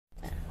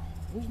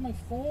Where's my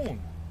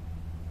phone?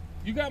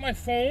 You got my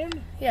phone?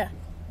 Yeah.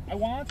 I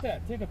want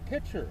that. Take a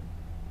picture.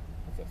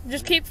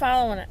 Just keep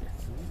following it.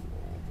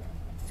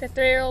 It's a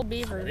 3-year-old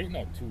beaver. It ain't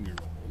no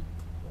 2-year-old.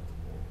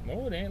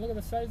 No, it ain't. Look at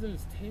the size of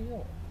his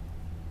tail.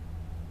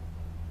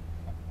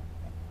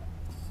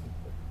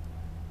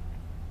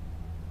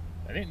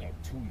 That ain't no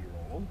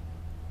 2-year-old.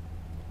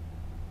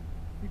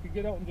 You could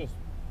get out and just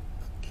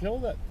kill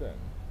that thing.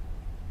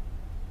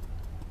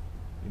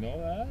 You know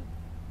that?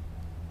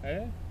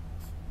 Hey?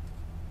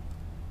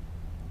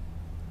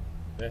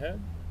 The head?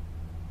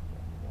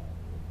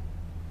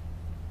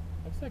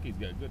 Looks like he's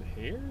got good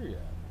hair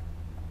yet.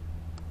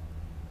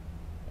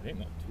 That ain't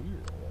no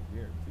 2-year-old, I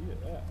guarantee you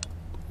that.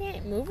 He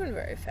ain't moving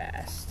very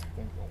fast. I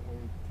think it'll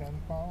weigh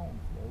 10 pounds,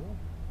 does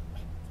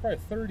it?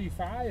 It's probably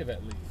 35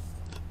 at least.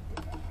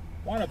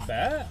 Want to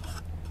bet?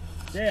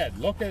 Dad,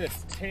 look at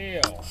its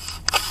tail.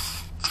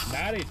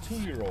 Not a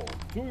 2-year-old.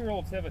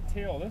 2-year-olds have a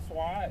tail this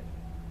wide.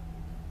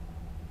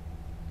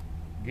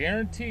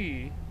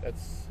 Guarantee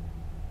that's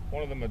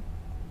one of them.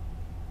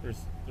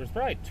 There's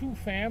probably 2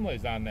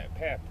 families on that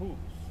papoose.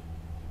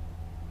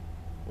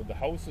 With the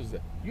houses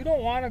that you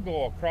don't want to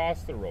go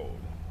across the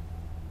road.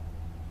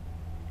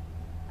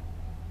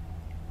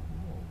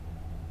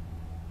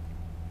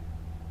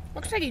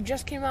 Looks like he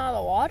just came out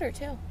of the water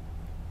too.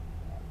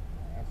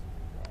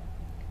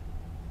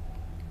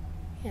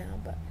 Yeah,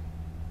 but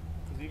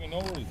Does he even know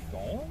where he's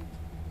going?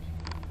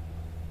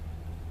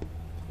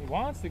 He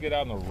wants to get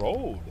out on the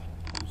road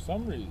for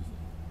some reason.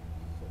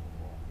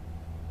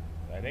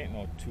 That ain't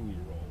no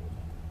 2-year-old.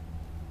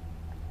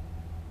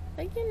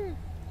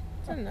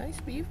 It's a nice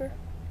beaver.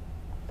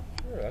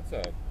 Sure, that's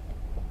what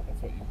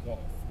you call a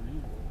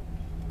 3-year-old.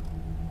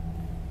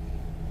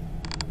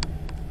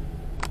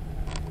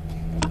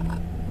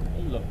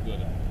 They look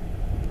good.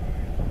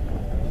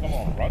 Come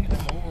on, run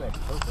him over on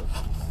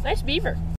purpose. Nice beaver.